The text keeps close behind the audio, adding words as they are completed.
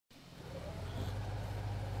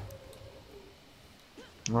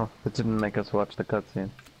Well, it didn't make us watch the cutscene.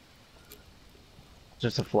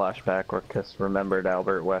 Just a flashback where Kiss remembered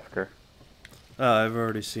Albert Wesker. Oh, I've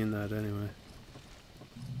already seen that anyway.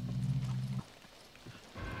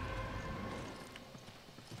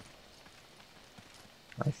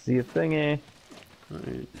 I see a thingy.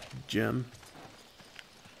 Alright, gem.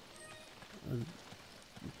 I'm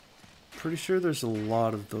pretty sure there's a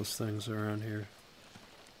lot of those things around here.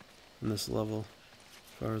 In this level.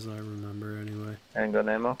 As far as I remember anyway. Handgun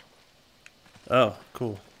ammo. Oh,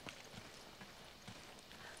 cool.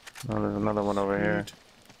 Oh, there's another one over here.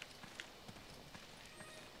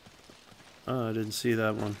 Oh, I didn't see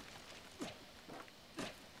that one.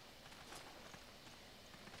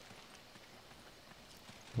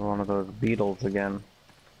 One of those beetles again.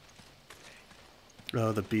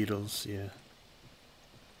 Oh, the beetles, yeah.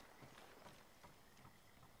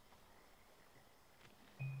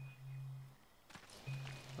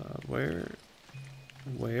 Where?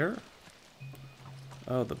 Where?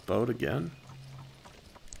 Oh, the boat again?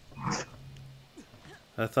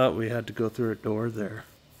 I thought we had to go through a door there.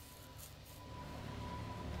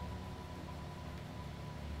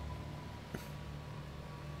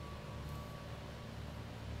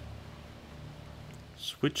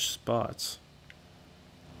 Switch spots.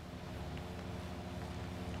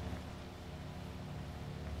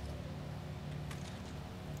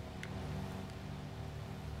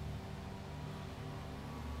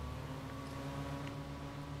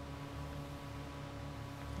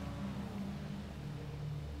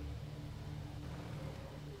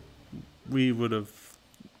 We would have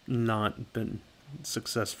not been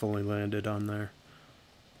successfully landed on there.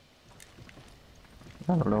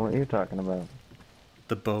 I don't know what you're talking about.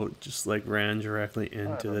 The boat just like ran directly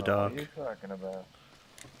into the dock. What you're talking about.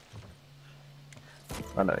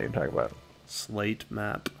 I know what you're talking about. Slate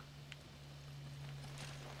map.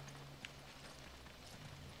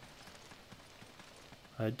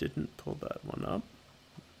 I didn't pull that one up.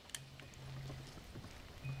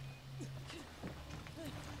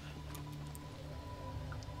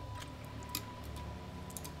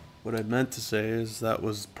 What I meant to say is that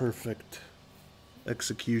was perfect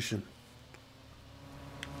execution.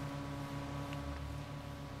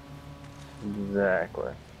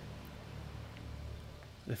 Exactly.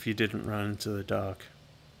 If you didn't run into the dock.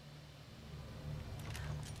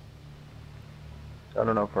 I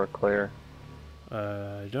don't know if we're clear.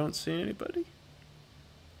 I don't see anybody.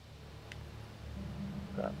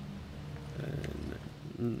 Okay.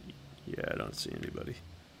 And, yeah, I don't see anybody.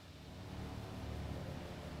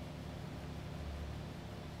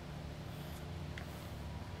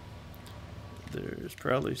 There's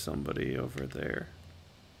probably somebody over there.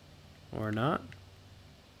 Or not.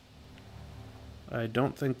 I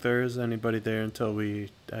don't think there is anybody there until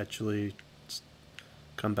we actually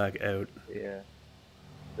come back out. Yeah.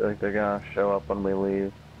 I feel like they're gonna show up when we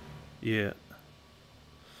leave. Yeah.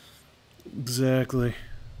 Exactly.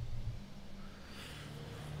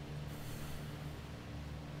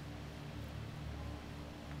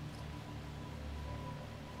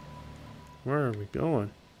 Where are we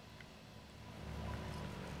going?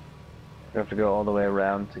 We have to go all the way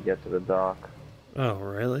around to get to the dock. Oh,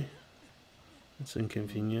 really? That's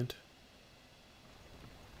inconvenient.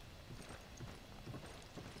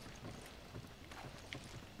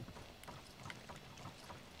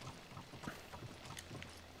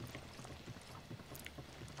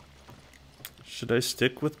 Should I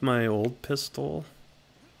stick with my old pistol?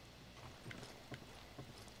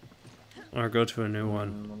 Or go to a new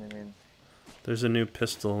one? What do you mean? There's a new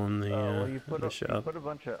pistol in the, well, you put shop. You put a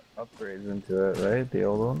bunch of upgrades into it, right? The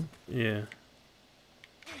old one? Yeah.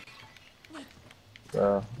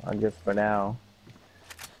 So, I guess for now.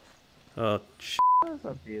 Oh, sh**. It's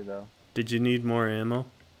up to you, though. Did you need more ammo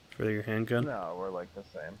for your handgun? No, we're like the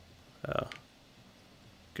same. Oh.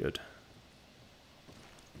 Good.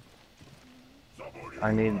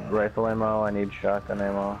 I need rifle ammo, I need shotgun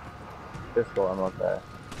ammo. Pistol, I'm okay.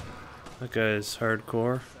 That guy is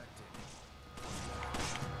hardcore.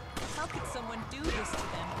 How could someone do this to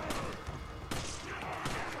them?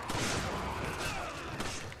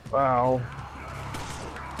 Wow.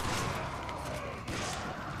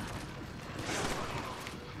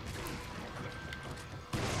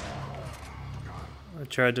 I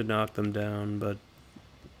tried to knock them down, but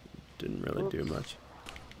didn't really do much.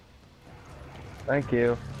 Thank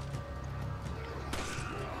you.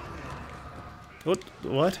 What?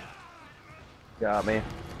 What? Got me.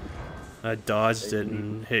 I dodged it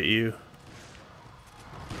and hit you.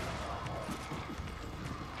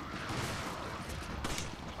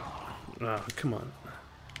 Oh, come on.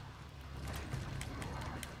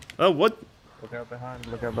 Oh, what? Look out behind,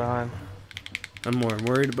 look out behind. I'm more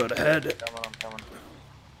worried about a head. I'm coming.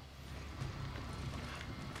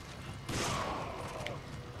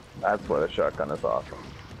 That's where the shotgun is awesome.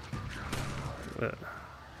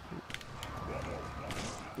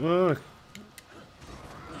 Look.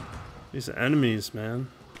 These enemies, man.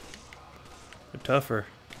 They're tougher.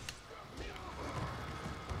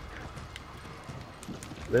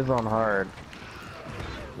 Live on hard.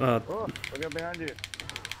 Oh, look up behind you.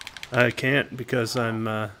 I can't because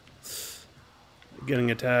I'm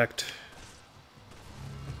getting attacked.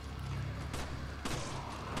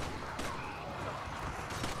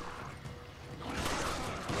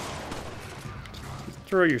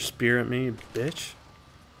 Throw your spear at me, you bitch.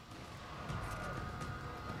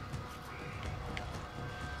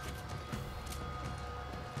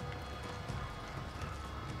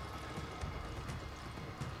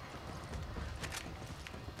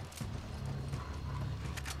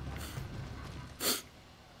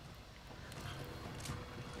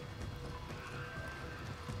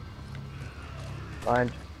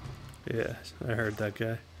 Fine. Yeah, I heard that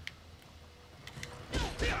guy.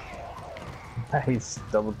 He's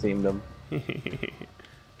double teamed him.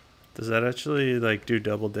 Does that actually like do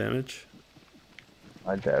double damage?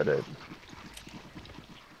 I doubt it.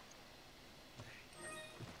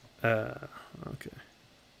 Okay.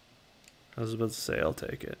 I was about to say I'll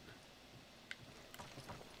take it.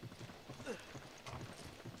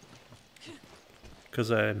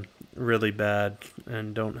 Because I'm really bad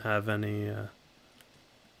and don't have any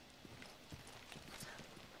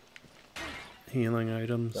healing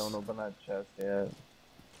items. Don't open that chest yet.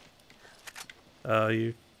 Oh,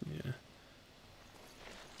 yeah.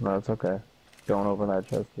 No, it's okay. Don't open that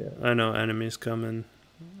chest yet. I know enemies coming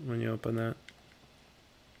when you open that.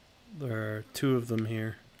 There are 2 of them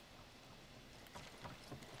here.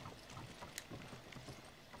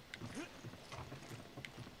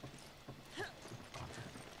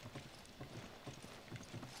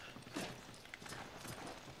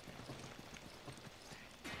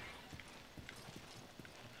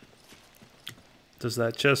 Does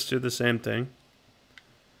that chest do the same thing?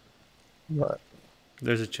 What?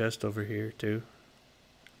 There's a chest over here too.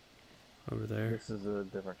 Over there. This is a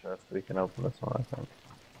different chest. We can open this one, I think.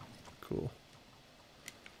 Cool.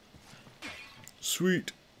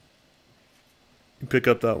 Sweet. You pick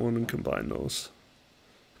up that one and combine those.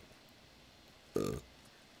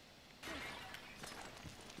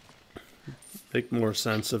 Make more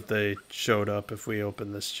sense if they showed up if we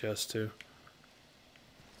open this chest too.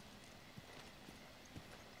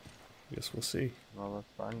 Guess we'll see. Well, let's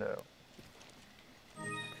find out.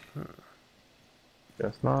 Huh.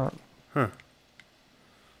 Guess not. Huh.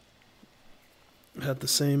 Had the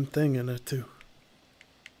same thing in it too.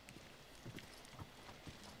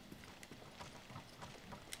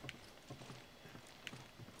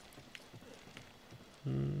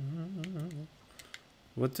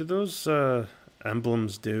 What do those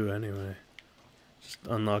emblems do anyway? Just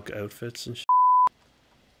unlock outfits and shit?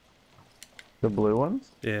 The blue ones?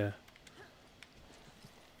 Yeah.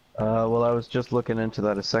 Well, I was just looking into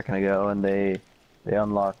that a second ago, and they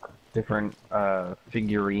unlock different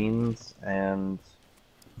figurines and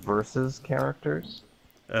versus characters.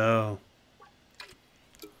 Oh.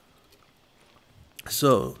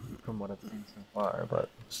 So. From what I've seen so far, but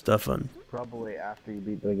Stuff on. probably after you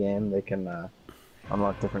beat the game, they can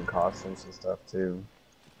unlock different costumes and stuff too.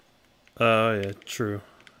 Oh, yeah, true.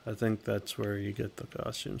 I think that's where you get the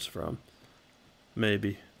costumes from.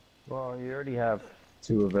 Maybe. Well, you already have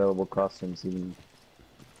 2 available costumes even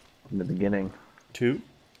in the beginning. 2?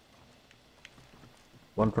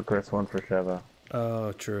 1 for Chris, 1 for Sheva.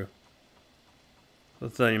 Oh, true. I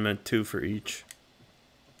thought you meant 2 for each.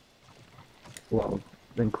 Well,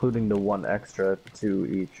 including the 1 extra, 2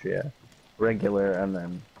 each, yeah. Regular, and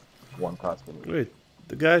then 1 costume each. Wait,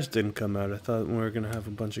 the guys didn't come out. I thought we were gonna have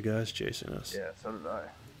a bunch of guys chasing us. Yeah, so did I.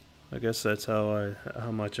 I guess that's how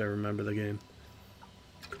much I remember the game.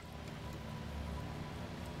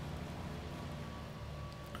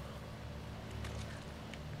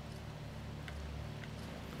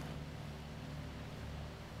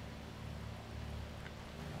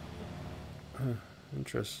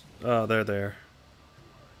 Interest. Oh, they're there.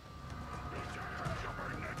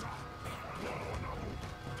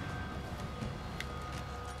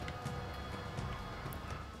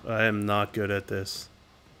 I am not good at this.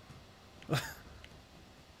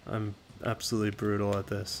 I'm absolutely brutal at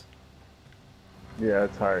this. Yeah,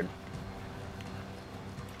 it's hard.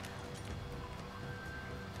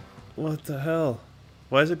 What the hell?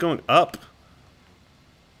 Why is it going up?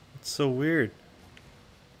 It's so weird.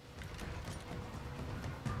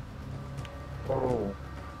 Oh.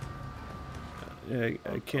 Yeah,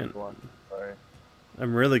 I can't. Sorry.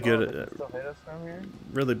 I'm really Oh, good they at can still hit us from here?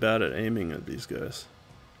 really bad at aiming at these guys.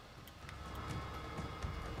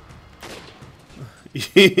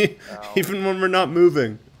 Even when we're not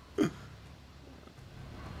moving.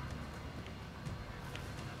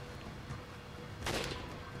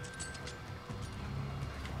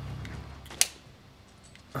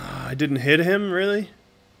 I didn't hit him, really?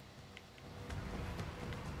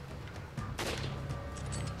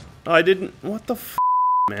 Oh, I didn't. What the f,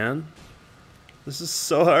 man? This is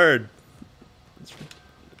so hard.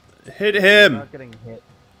 Hit You're him! not getting hit.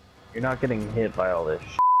 You're not getting hit by all this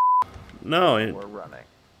shit. No, We're running.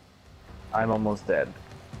 I'm almost dead.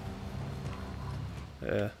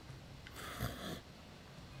 yeah.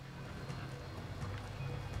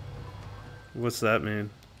 What's that mean?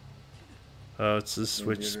 Oh, it's just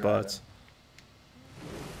switch spots.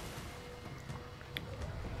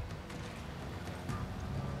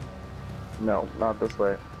 No, not this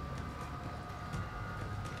way.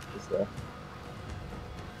 This way.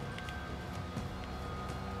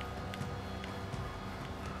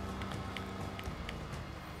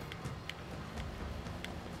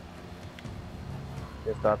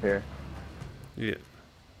 Okay, stop here. Yeah.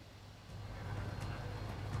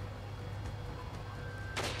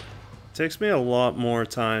 Takes me a lot more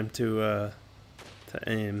time to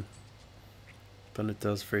aim than it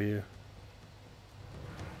does for you.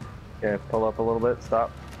 Okay, pull up a little bit.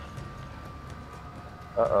 Stop.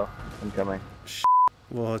 Uh-oh. I'm coming.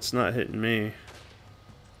 Well, it's not hitting me.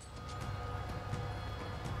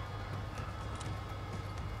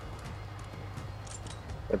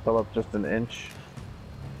 Okay, pull up just an inch.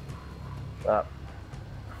 Stop.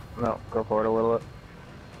 No, go forward a little bit.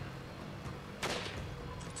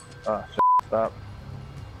 Oh, shit. Stop.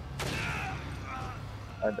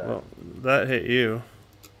 I died. Well, that hit you.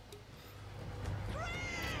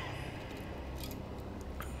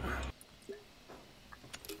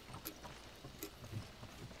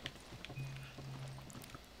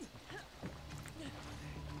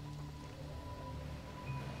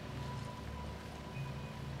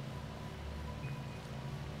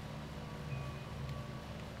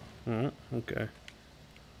 Oh, okay.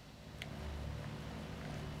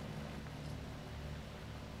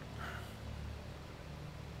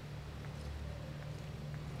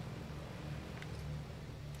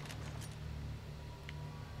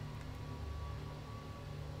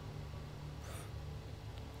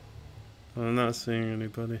 I'm not seeing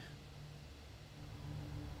anybody.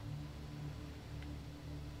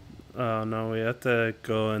 Oh no, we have to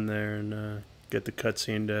go in there and get the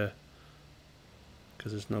cutscene to,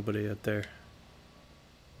 because there's nobody out there.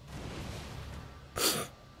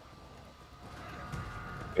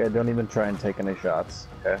 Okay, don't even try and take any shots,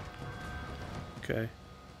 okay? Okay.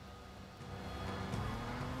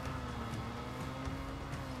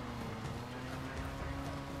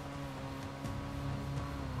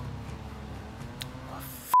 Oh,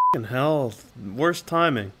 fucking hell. Worst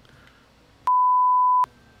timing.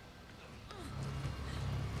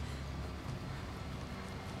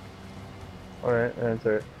 Alright,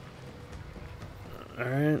 answer it.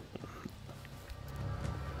 Alright.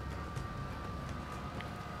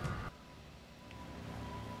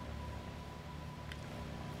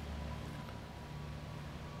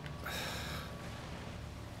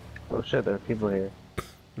 Oh shit, there are people here.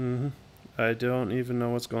 Mm-hmm. I don't even know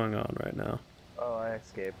what's going on right now. Oh, I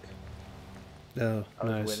escaped. Oh, I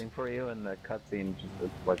was nice. waiting for you, and the cutscene just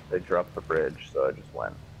it's like they dropped the bridge, so I just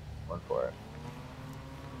went for it.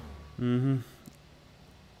 Mm-hmm.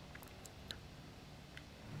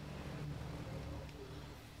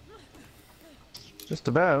 Just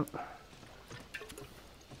about.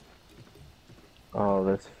 Oh,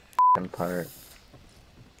 this f***ing part.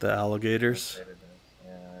 The alligators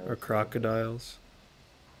Yeah, or crocodiles.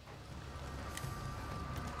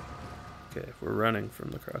 Okay, we're running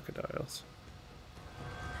from the crocodiles.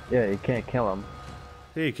 Yeah, you can't kill them.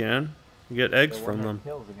 Yeah, you can. You get eggs The from one them. that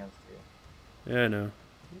kills against you. Yeah, I know.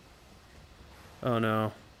 Oh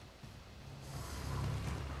no.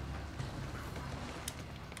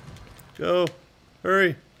 Go!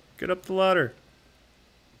 Hurry! Get up the ladder!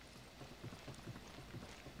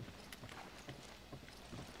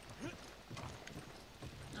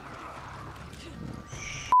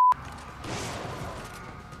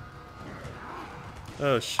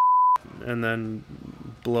 Oh sh! And then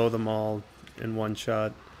blow them all in one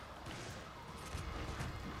shot.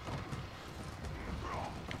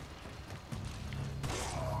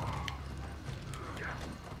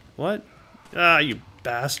 What? Ah, you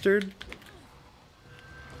bastard!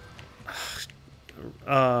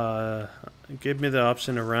 Give me the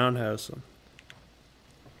option to roundhouse them.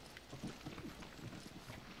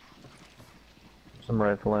 some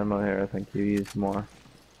rifle ammo here. I think you used more.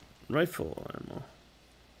 Rifle ammo.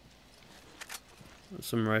 There's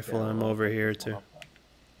some rifle Yeah, ammo over here too. well,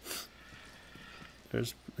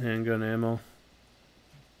 There's handgun ammo.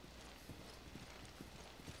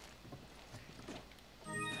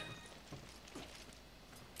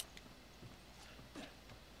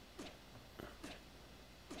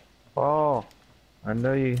 Oh, I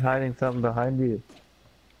know you're hiding something behind you.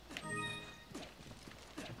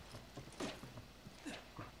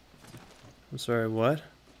 I'm sorry, what?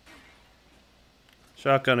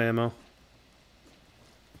 Shotgun ammo.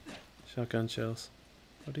 Shotgun shells.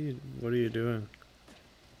 What are you doing?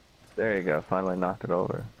 There you go. Finally knocked it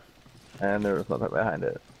over. And there was nothing behind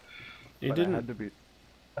it. You But didn't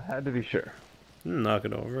I had to be sure. knock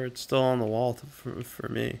it over. It's still on the wall for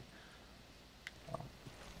me.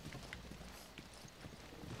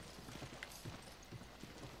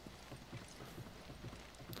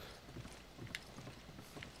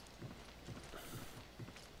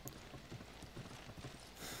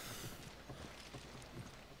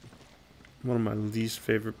 One of my least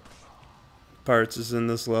favorite parts is in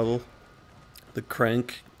this level. The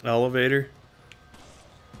crank elevator.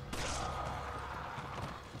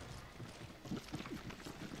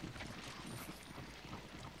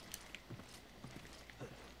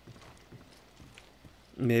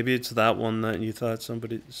 Maybe it's that one that you thought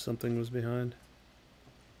something was behind.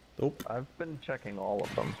 Nope. I've been checking all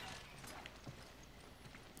of them.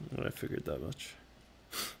 I figured that much.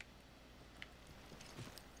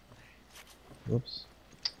 Whoops.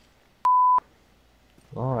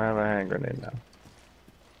 Oh, I have a hand grenade now.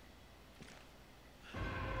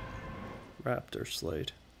 Raptor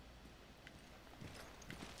slate.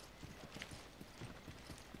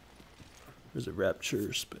 There's a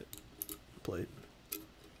rapture plate.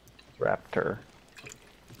 Raptor.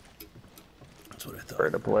 That's what I thought.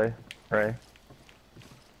 Heard to play, right?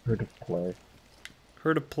 Heard to play.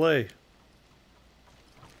 Heard to play.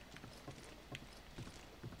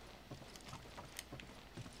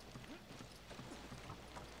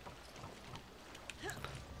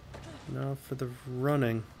 Now for the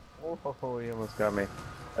running. Oh, he almost got me.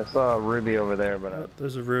 I saw a ruby over there, but I'm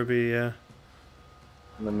There's a ruby, yeah.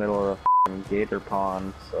 in the middle of a f***ing gator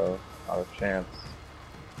pond, so not a chance.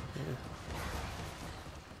 Yeah.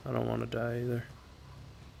 I don't want to die either.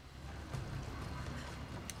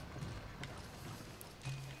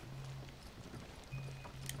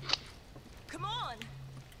 Come on!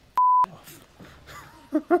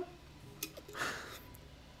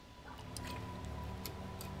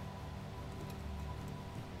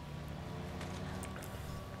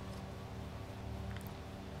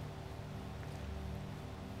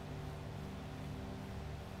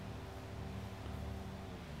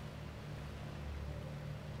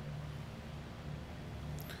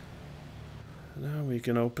 Now we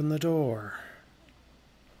can open the door.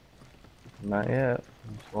 Not yet.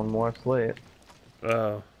 There's one more slate.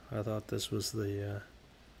 Oh, I thought this was the,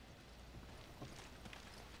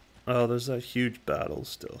 Oh, there's that huge battle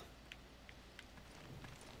still.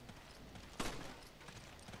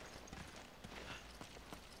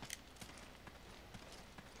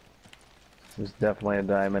 There's definitely a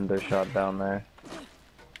diamond they shot down there.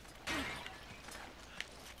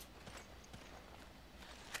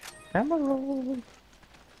 Hello.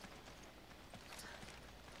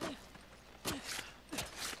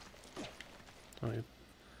 Oh, you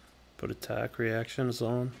put attack reactions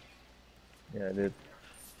on. Yeah, I did.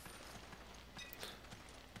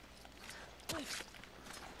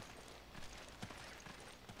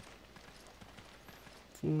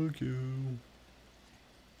 Fuck you.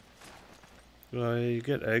 You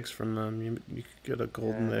get eggs from them. You could get a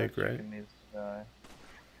golden egg, right? You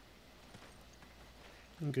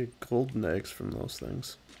can get golden eggs from those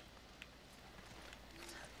things.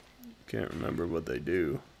 Can't remember what they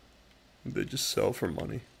do. They just sell for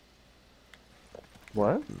money.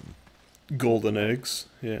 What? Golden eggs,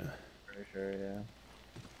 yeah. Pretty sure, yeah.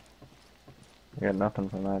 I got nothing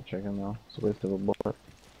from that chicken though. It's a waste of a bullet.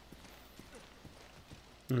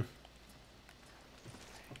 Hmm.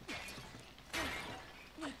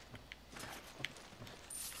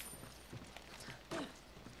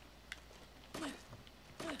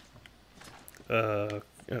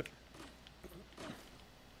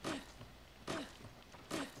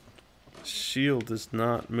 Shield is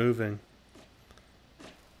not moving.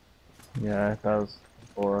 Yeah, that was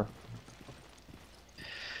for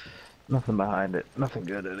nothing behind it. Nothing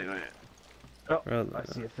good anyway. Oh, I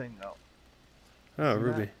see a thing now. Oh, See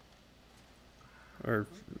ruby. Or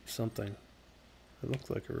something. It looked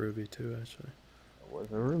like a ruby too, actually. It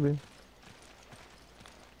was a ruby.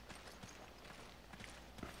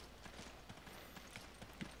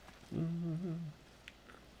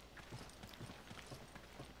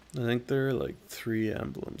 think there are like 3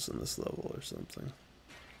 emblems in this level or something.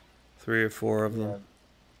 3 or 4 of them.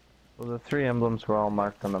 Well, the 3 emblems were all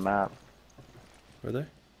marked on the map. Were they?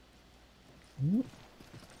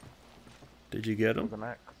 Did you get them? With an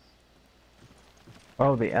X.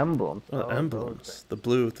 Oh, the emblems. Oh, those emblems. The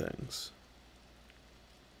blue things.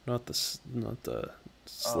 Not the slates.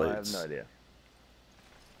 Oh, I have no idea.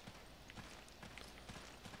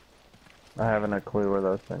 I haven't a clue where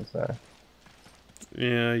those things are.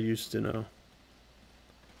 Yeah, I used to know.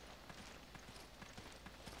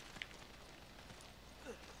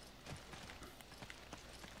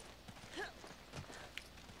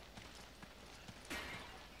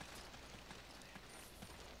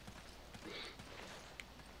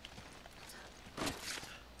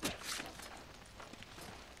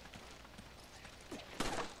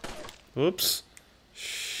 Oops.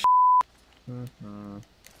 Mm-hmm.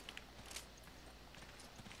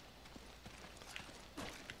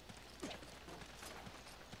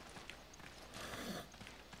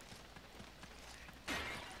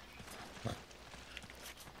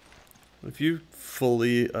 If you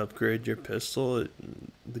fully upgrade your pistol,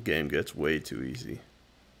 the game gets way too easy.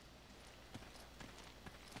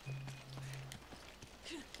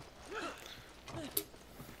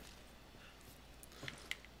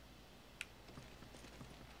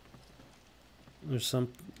 There's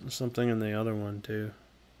something in the other one too.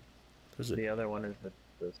 The other one is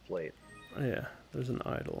the slate. Oh, yeah, there's an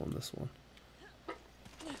idol in this one.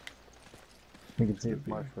 You can see it's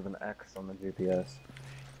marked with an X on the GPS.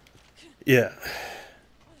 Yeah.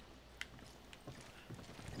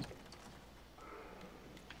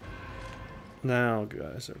 Now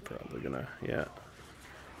guys are probably gonna, yeah.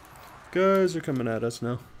 Guys are coming at us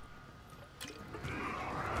now.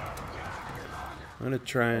 I'm gonna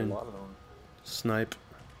try and snipe.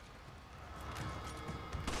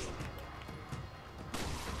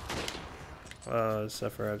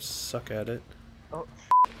 Suffer, I suck at it. Oh.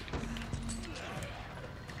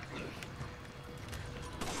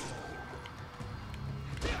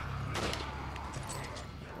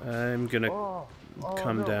 I'm gonna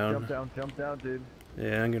come down. Jump down, dude.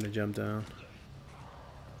 Yeah, I'm gonna jump down.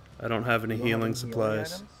 I don't have any healing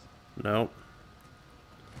supplies. Nope.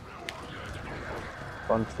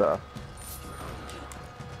 Fun stuff.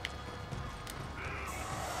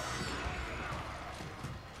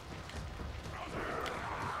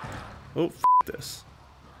 Oh, f this.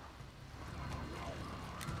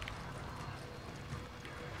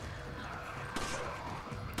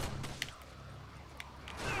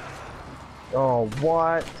 Oh,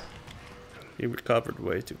 what? He recovered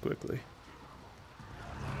way too quickly.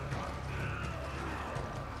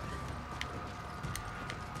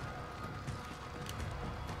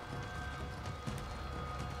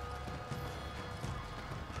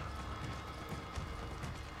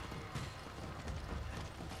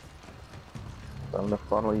 I'm gonna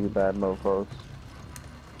funnel you bad mofos.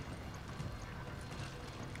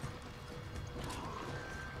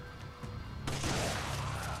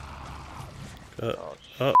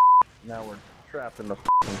 Now we're trapped in the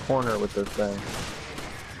f***ing corner with this thing.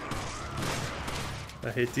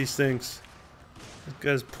 I hate these things. This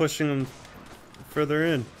guy's pushing them further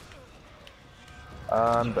in.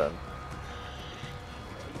 I'm done.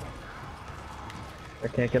 I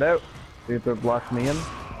can't get out. Dude, they're blocking me in.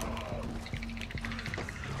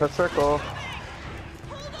 Press circle.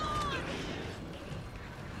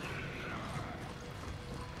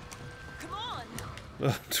 Come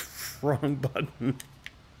on. Wrong button.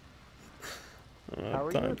 I don't How have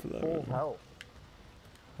are time you for at that full right now.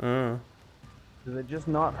 health? Does it just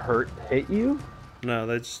not hit you? No,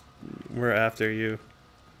 that's we're after you.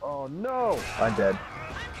 Oh no! I'm dead.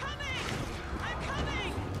 I'm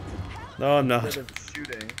coming. No, I'm not. Instead of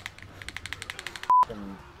shooting.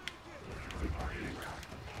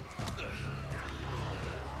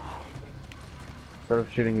 Instead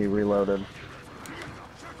of shooting, he reloaded.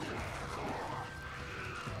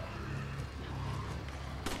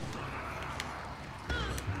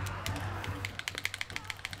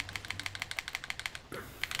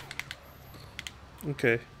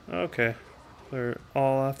 Okay, okay. They're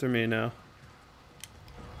all after me now.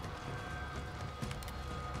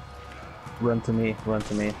 Run to me, run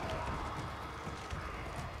to me.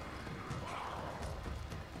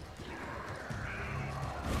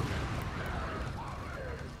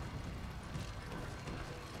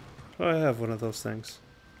 Oh, I have one of those things.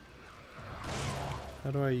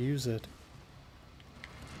 How do I use it?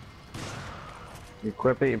 You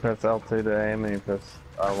equip it, you press L2 to aim, and you press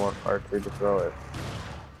R1, R2 to throw it.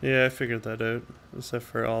 Yeah, I figured that out. Except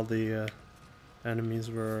for all the enemies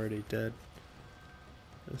were already dead.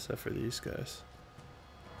 Except for these guys.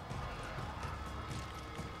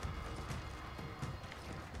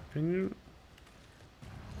 Can you?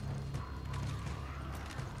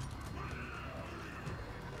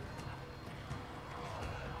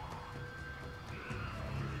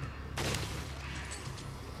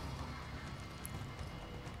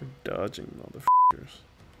 We're dodging, motherfuckers.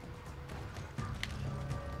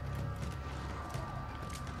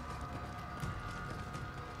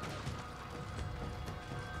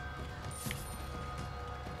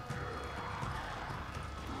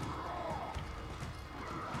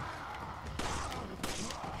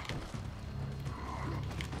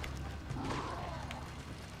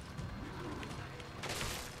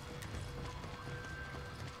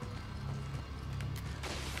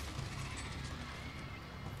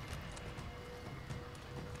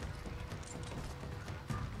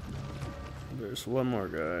 There's one more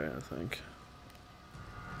guy, I think.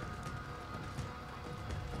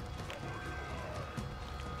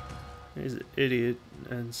 He's an idiot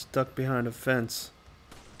and stuck behind a fence.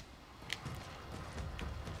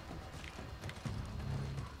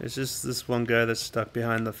 It's just this one guy that's stuck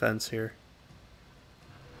behind the fence here.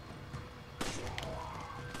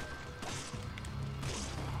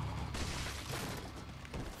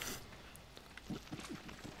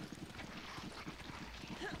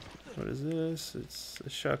 What is this? It's a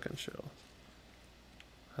shotgun shell.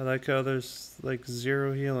 I like how there's like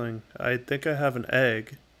 0 healing. I think I have an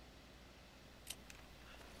egg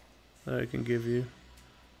that I can give you.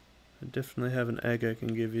 I definitely have an egg I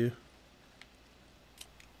can give you.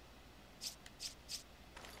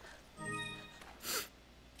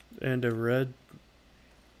 And a red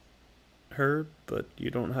herb, but you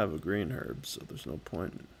don't have a green herb, so there's no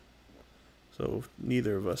point. So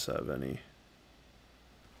neither of us have any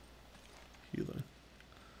healing.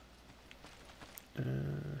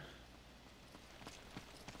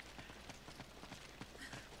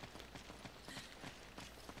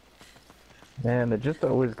 Man, it just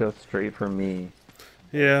always goes straight for me.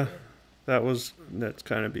 Yeah, that's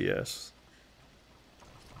kind of BS.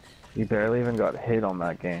 You barely even got hit on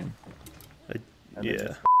that game. And Yeah.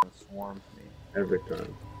 it just swarms me every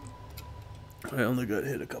time. I only got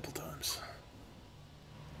hit a couple times.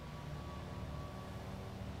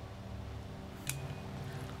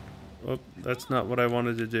 Oh, that's not what I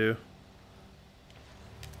wanted to do.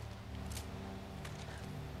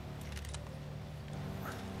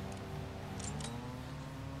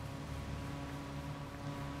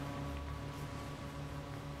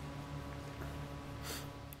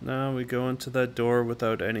 Now we go into that door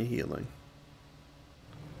without any healing.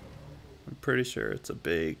 I'm pretty sure it's a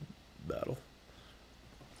big battle.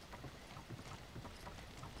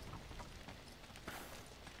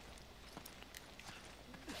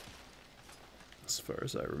 As far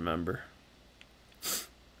as I remember.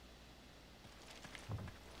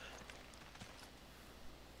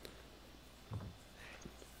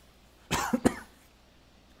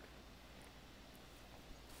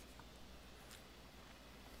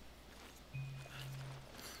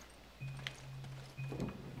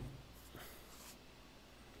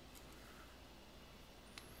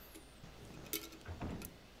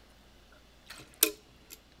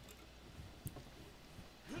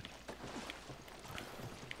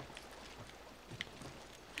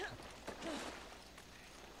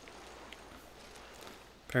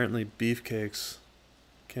 Apparently Beefcakes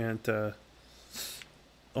can't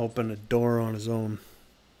open a door on his own.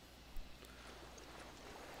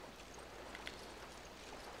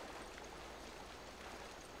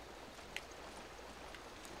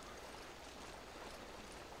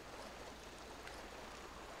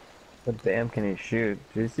 What damn can he shoot?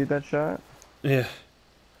 Did you see that shot? Yeah.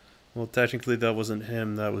 Well, technically that wasn't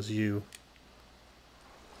him, that was you.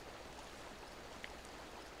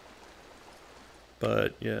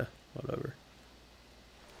 But, yeah, whatever.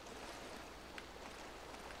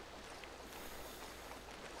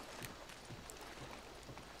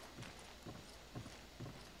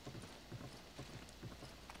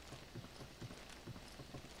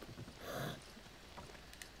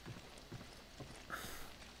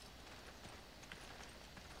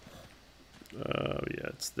 Oh, yeah,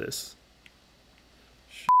 it's this.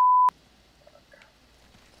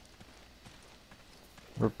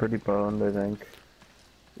 We're pretty boned, I think.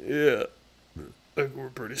 Yeah. I think we're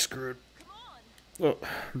pretty screwed. Oh,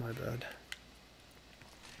 my bad.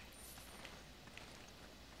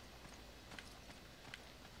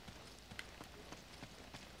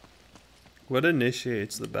 What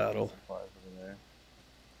initiates the battle?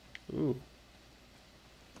 Ooh.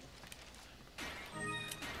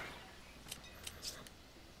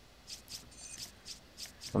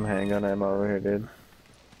 Some handgun ammo over here, dude.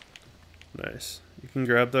 Nice. You can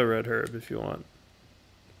grab the red herb if you want.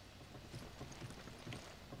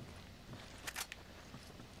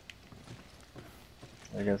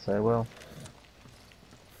 I guess I will.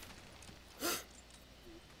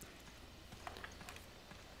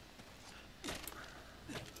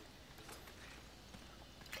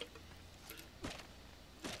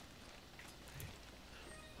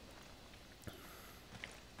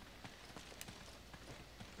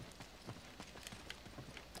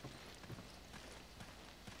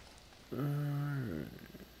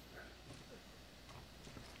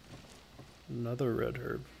 Another red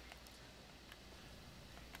herb.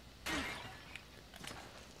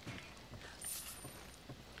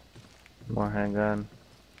 More handgun.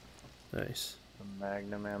 Nice. Some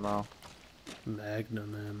magnum ammo.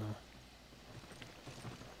 Magnum ammo.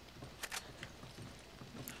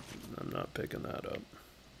 I'm not picking that up.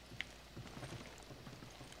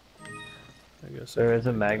 I guess There I is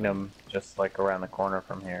a can pick that. magnum just like around the corner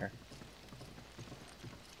from here.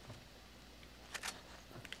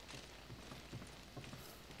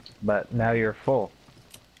 But now you're full.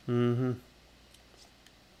 Mm-hmm.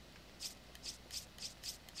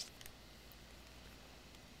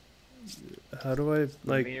 How do I,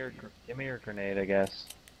 like, Give me your grenade, I guess.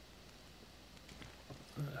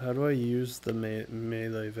 how do I use the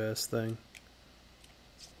melee vest thing?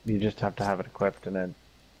 You just have to have it equipped and then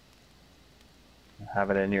have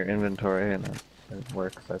it in your inventory and it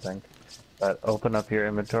works, I think. But open up your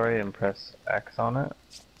inventory and press X on it.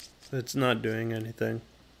 It's not doing anything.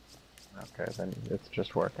 Okay, then it's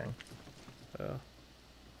just working. Oh.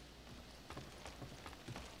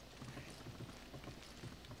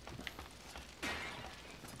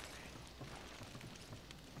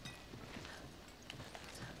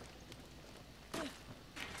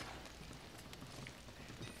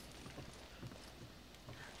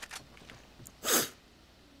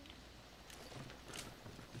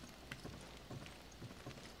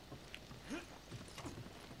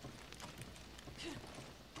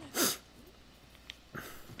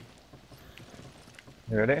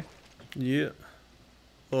 You ready? Yeah.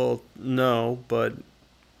 Well, no, but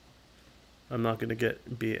I'm not gonna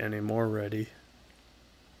be any more ready.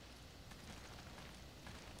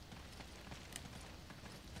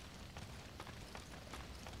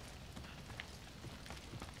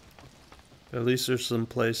 At least there's some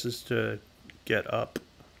places to get up.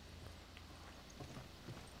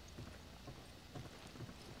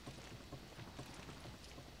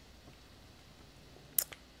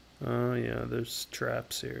 Oh yeah, there's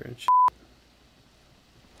traps here and shit.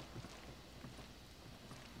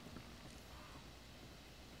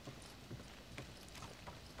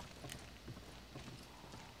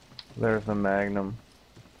 There's a magnum.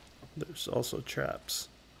 There's also traps.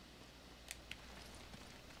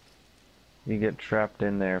 You get trapped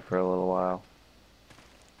in there for a little while.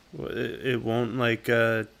 It won't, like,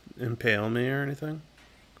 impale me or anything?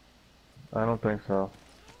 I don't think so.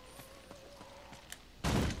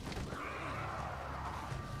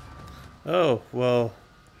 Oh, well,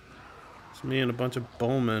 it's me and a bunch of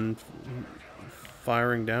bowmen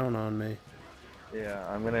firing down on me. Yeah,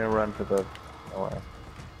 I'm gonna run to the... Oh, well.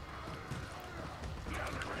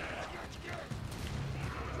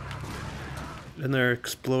 And they're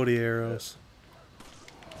explodey arrows.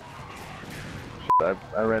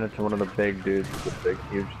 I ran into one of the big dudes with the big,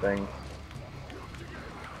 huge things.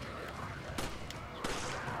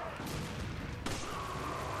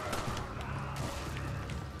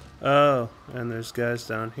 Oh, and there's guys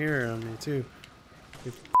down here on me too.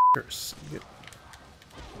 You f***ers.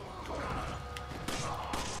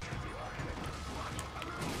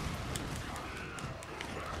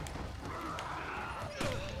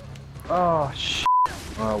 Oh, shit.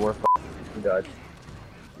 Oh, we're f***ed. We died.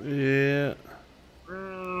 Yeah.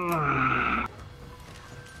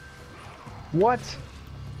 What?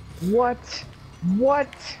 What?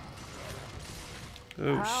 What?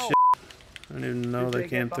 Oh How? shit. I didn't even know Did they they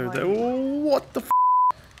came get through there. behind you? Oh, what the f?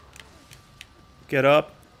 Get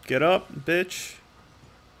up. Get up, bitch.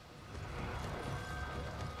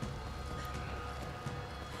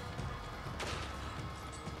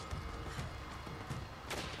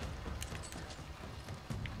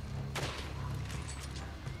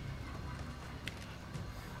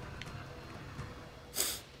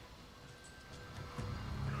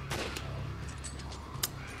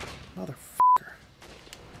 Motherfucker.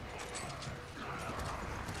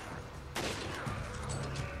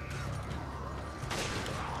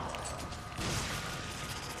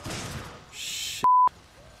 Shit.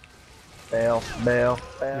 Bail, bail,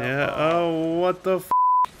 bail. Yeah, oh, what the f?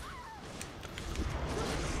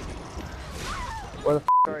 Where the f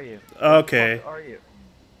are you? Okay. Where the f are you?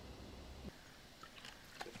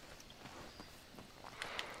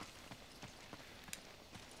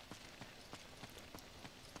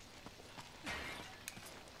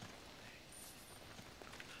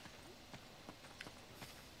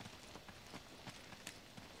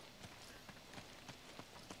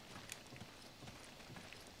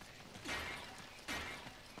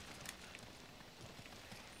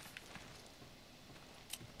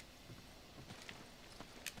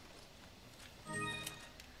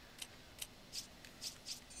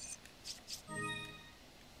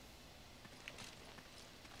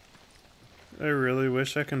 I really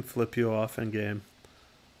wish I can flip you off in game.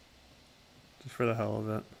 Just for the hell of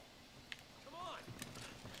it. Come on.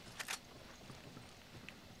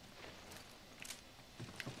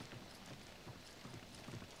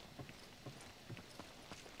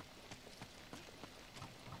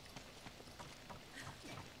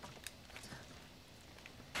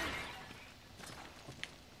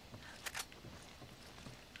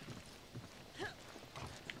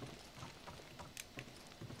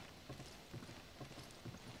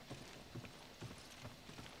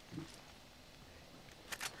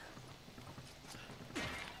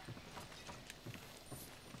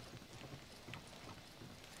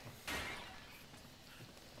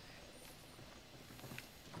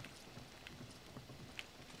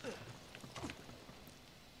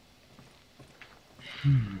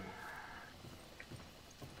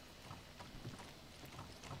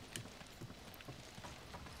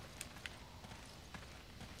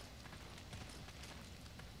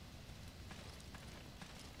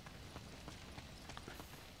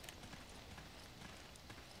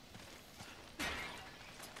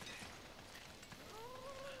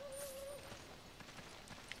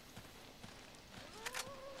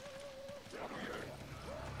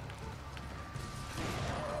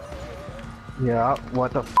 Yeah,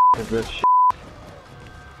 what the f is this shit?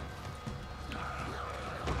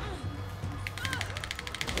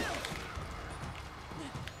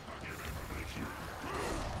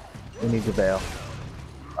 We need to bail.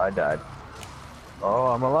 I died. Oh,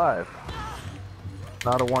 I'm alive.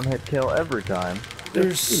 Not a one-hit kill every time.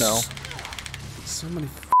 There's, you know. so many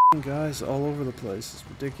f***ing guys all over the place. It's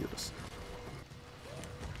ridiculous.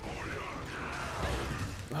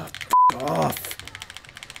 Oh, f*** off.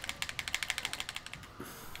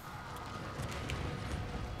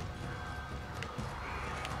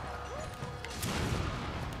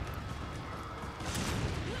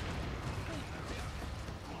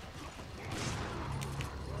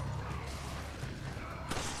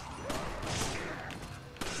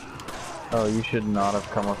 Oh, you should not have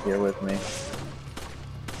come up here with me.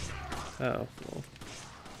 Oh, well.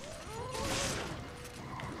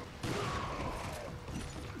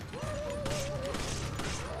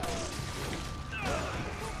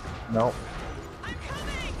 Nope. I'm coming.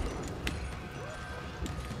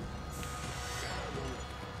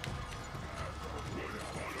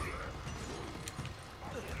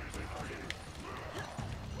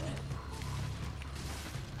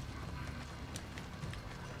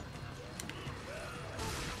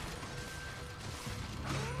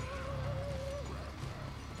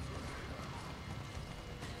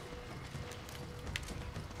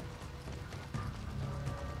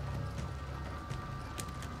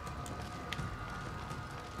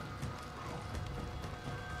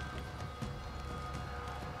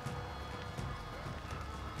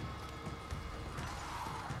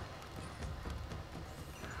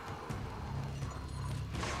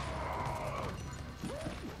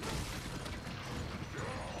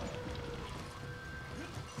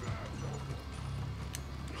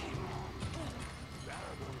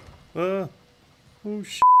 Oh,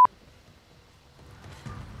 sh**.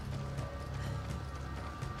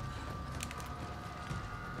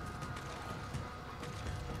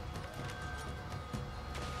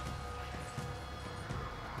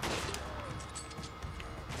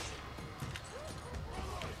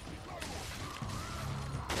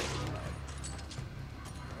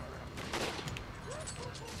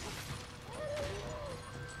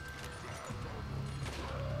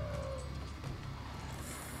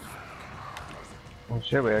 Oh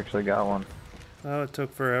shit, we actually got one. Oh, it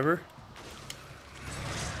took forever.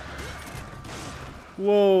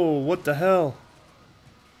 Whoa, what the hell?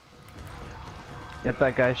 Get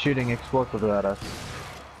that guy shooting explosives at us.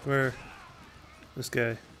 Where? This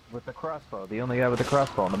guy. With the crossbow, the only guy with the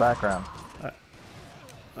crossbow in the background.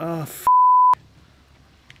 Oh, f***.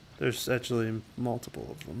 There's actually multiple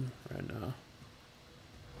of them right now.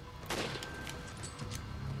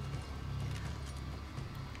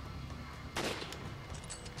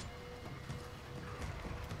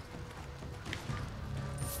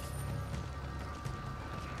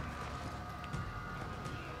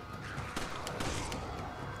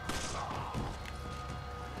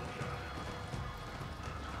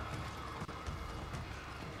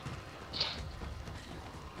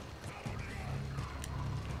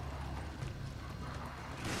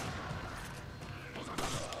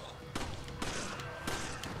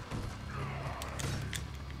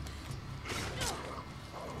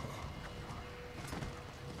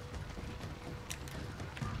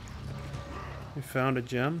 We found a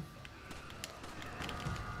gem.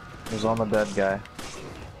 It was on the dead guy.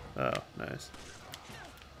 Oh, nice.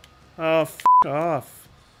 Oh, f off.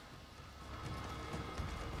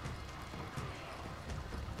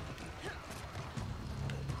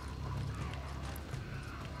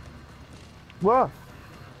 Whoa!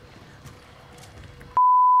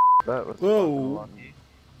 That was Whoa. fucking lucky.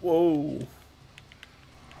 Whoa.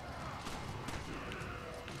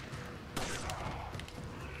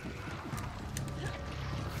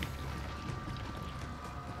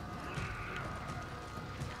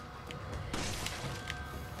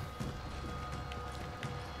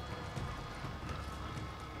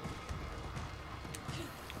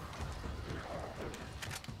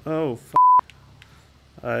 Oh, f.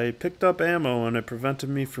 I picked up ammo and it prevented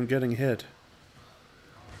me from getting hit.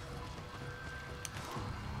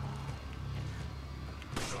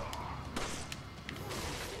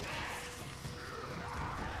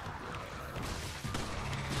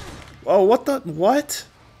 Oh, what the? What?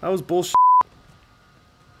 That was bullshit.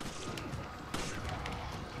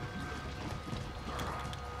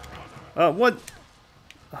 What?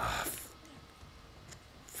 F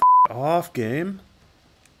off, game.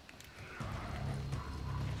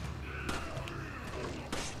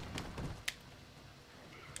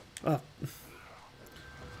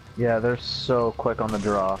 Yeah, they're so quick on the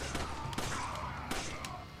draw.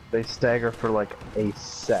 They stagger for like a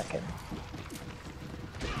second.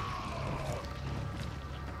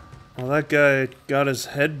 Well, that guy got his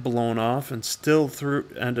head blown off and still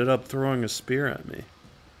ended up throwing a spear at me.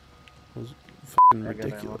 It was fucking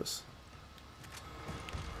ridiculous.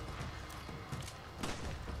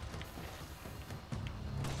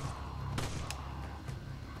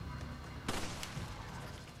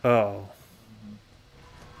 Oh.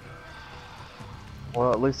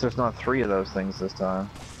 Well, at least there's not 3 of those things this time.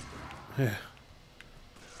 Yeah.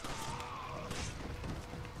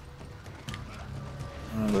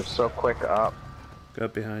 They're so quick up.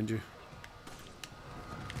 Got behind you.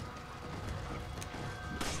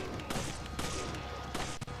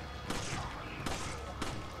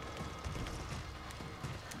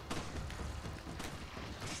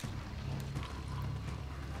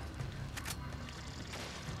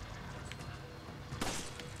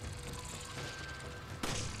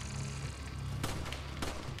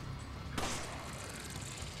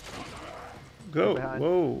 Go.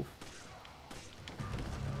 Whoa.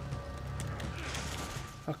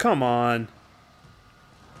 Oh, come on.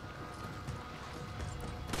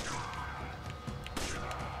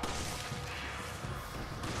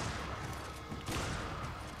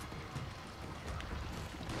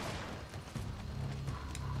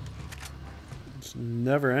 It's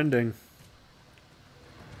never ending.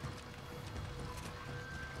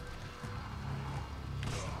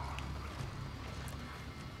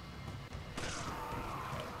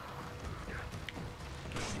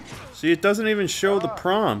 See, it doesn't even show the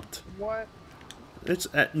prompt. What? It's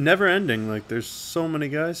never ending. Like, there's so many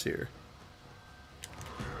guys here.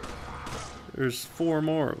 There's 4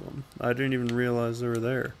 more of them. I didn't even realize they were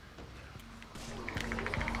there.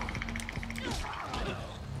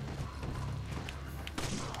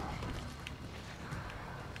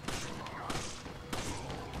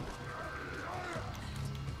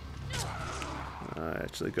 I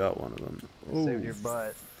actually got one of them. I saved your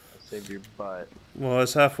butt. I saved your butt. Well, I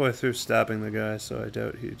was halfway through stabbing the guy, so I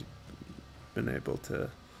doubt he'd been able to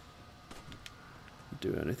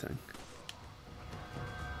do anything.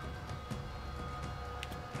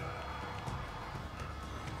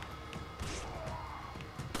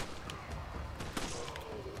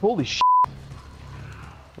 Holy shit.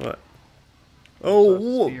 What? Oh, There's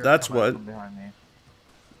a spear that's coming what. from behind me.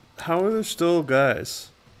 How are there still guys?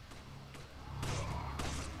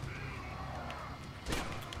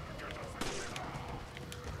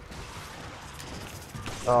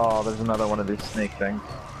 Oh, there's another one of these snake things.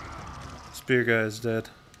 Spear guy is dead.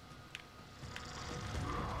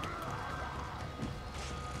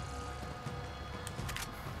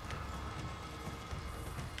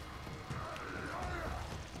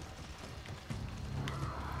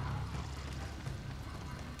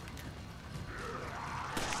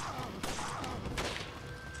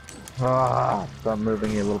 Ah, stop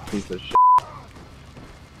moving, you little piece of shit.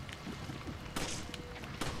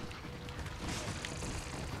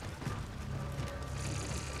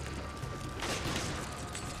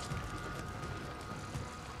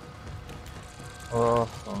 Oh,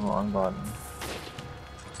 wrong button.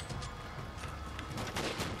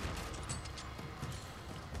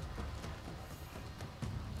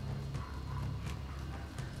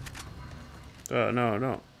 No,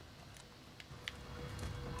 no.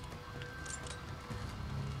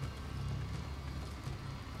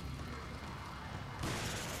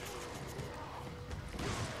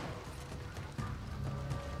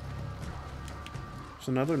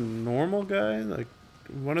 another normal guy? Like,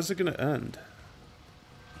 when is it gonna end?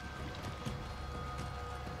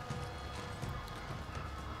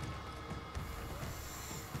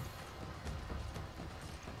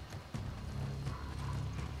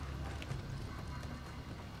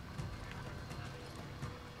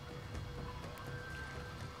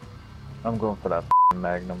 I'm going for that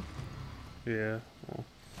Magnum. Yeah, well.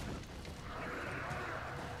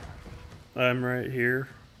 I'm right here.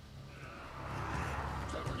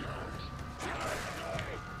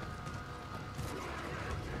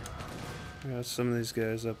 I got some of these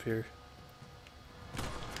guys up here.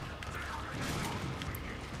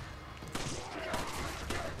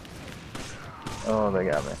 Oh, they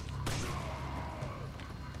got me.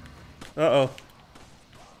 Uh-oh.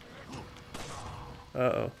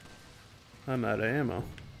 Uh-oh. I'm out of ammo.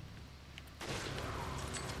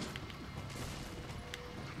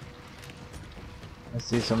 I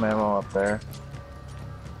see some ammo up there.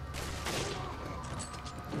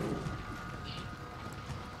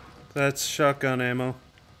 That's shotgun ammo.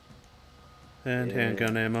 And Yeah.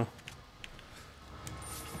 handgun ammo.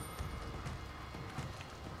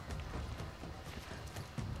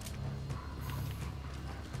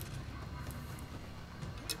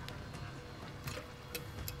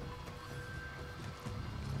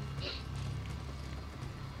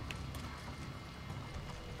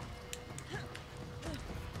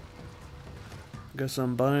 Guess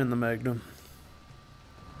I'm buying the Magnum.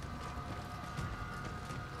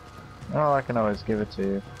 Oh, I can always give it to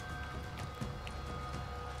you.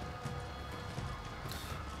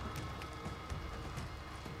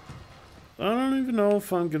 I don't even know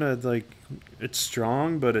if I'm gonna, like, it's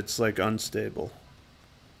strong, but it's, like, unstable.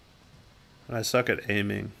 And I suck at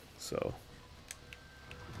aiming, so.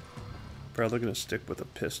 Probably gonna stick with a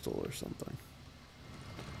pistol or something.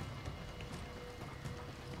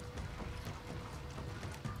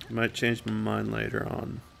 Might change my mind later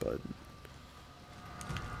on, but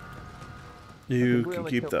you can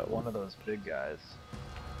keep that one. One of those big guys.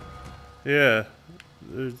 Yeah,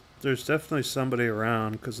 there's definitely somebody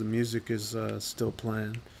around because the music is still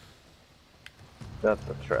playing. That's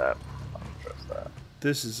a trap. I don't trust that.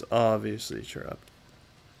 This is obviously a trap.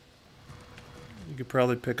 You could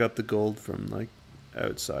probably pick up the gold from like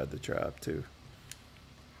outside the trap too.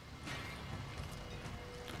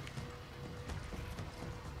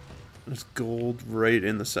 There's gold right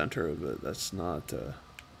in the center of it. That's not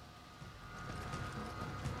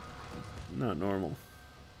normal.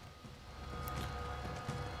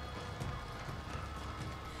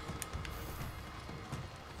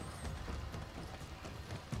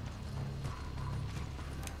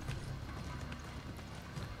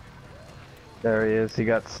 There he is. He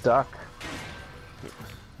got stuck.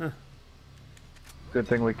 Huh. Good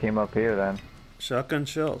thing we came up here then. Shotgun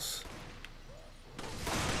shells.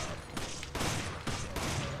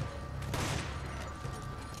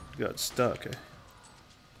 Got stuck, eh?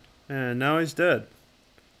 And now he's dead.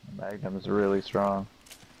 Magnum is really strong.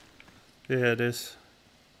 Yeah, it is.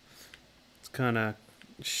 It's kind of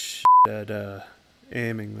shit at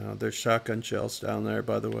aiming though. There's shotgun shells down there,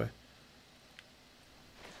 by the way.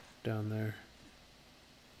 Down there.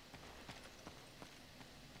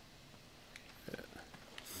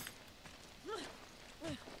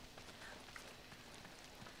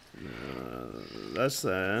 That's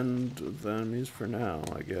the end of the enemies for now,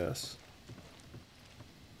 I guess.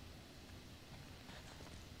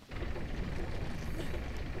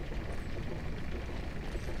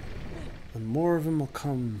 And more of them will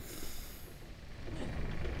come.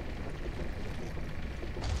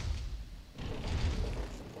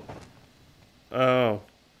 Oh.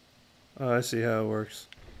 Oh, I see how it works.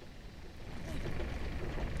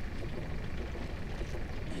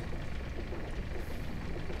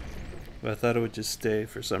 But I thought it would just stay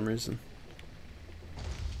for some reason.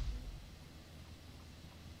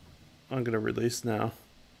 I'm gonna release now.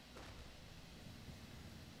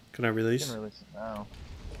 Can I release? You can release it now.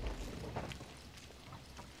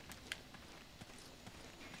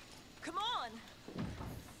 Come on.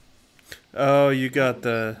 Oh, you got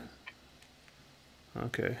the...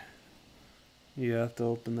 Okay. You have to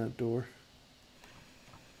open that door.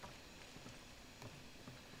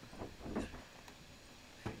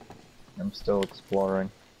 I'm still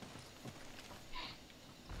exploring.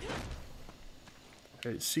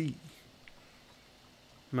 I see.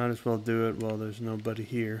 Might as well do it while there's nobody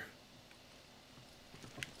here.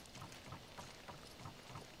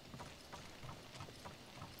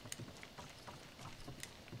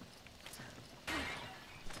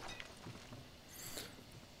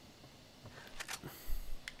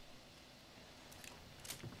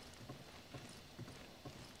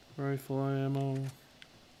 Rifle ammo.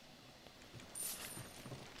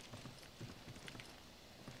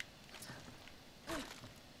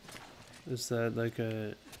 Is that like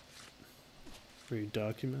a where you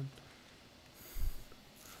document?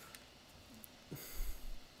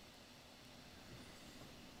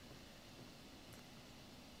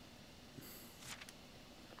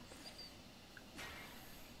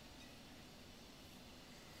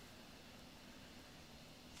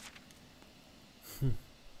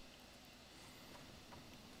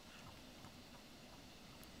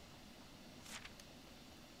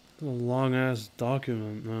 A long ass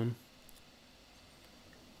document, man.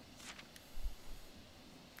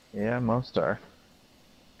 Yeah, most are.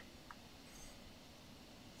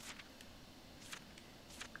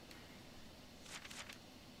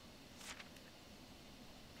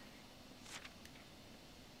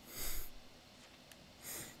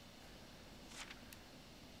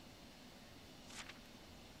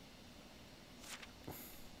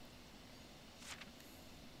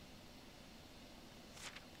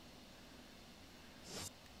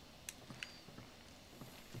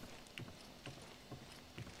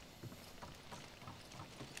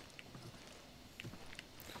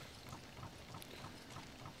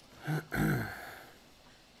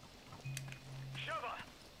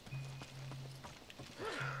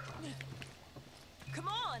 Come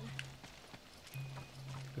on!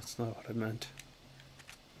 That's not what I meant.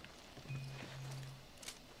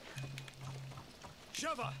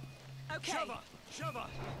 Shover! Okay. Shover!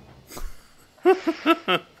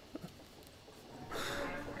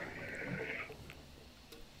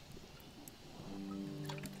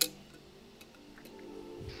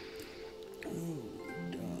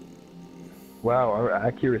 Wow, our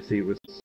accuracy was